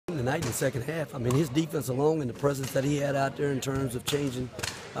tonight in the second half. I mean, his defense alone and the presence that he had out there in terms of changing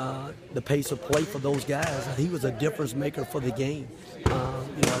the pace of play for those guys, he was a difference maker for the game.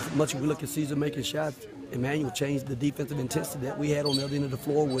 As much as we look at Caesar making shots, Emmanuel changed the defensive intensity that we had on the other end of the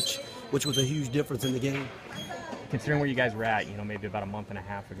floor, which was a huge difference in the game. Considering where you guys were at, maybe about a month and a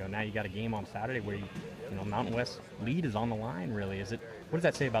half ago, now you got a game on Saturday where Mountain West lead is on the line. Really, what does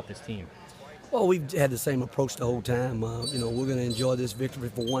that say about this team? Well, we've had the same approach the whole time. We're going to enjoy this victory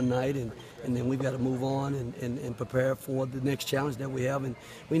for one night, and then we've got to move on and prepare for the next challenge that we have. And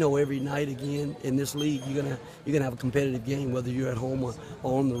we know every night again in this league, you're gonna have a competitive game, whether you're at home or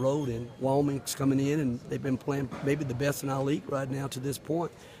on the road. And Wyoming's coming in, and they've been playing maybe the best in our league right now to this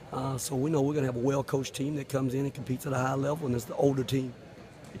point. So we know we're going to have a well-coached team that comes in and competes at a high level, and it's the older team.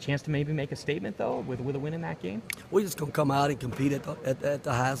 A chance to maybe make a statement, though, with a win in that game? We're just going to come out and compete at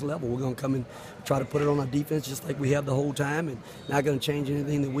the highest level. We're going to come and try to put it on our defense just like we have the whole time, and not going to change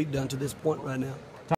anything that we've done to this point right now.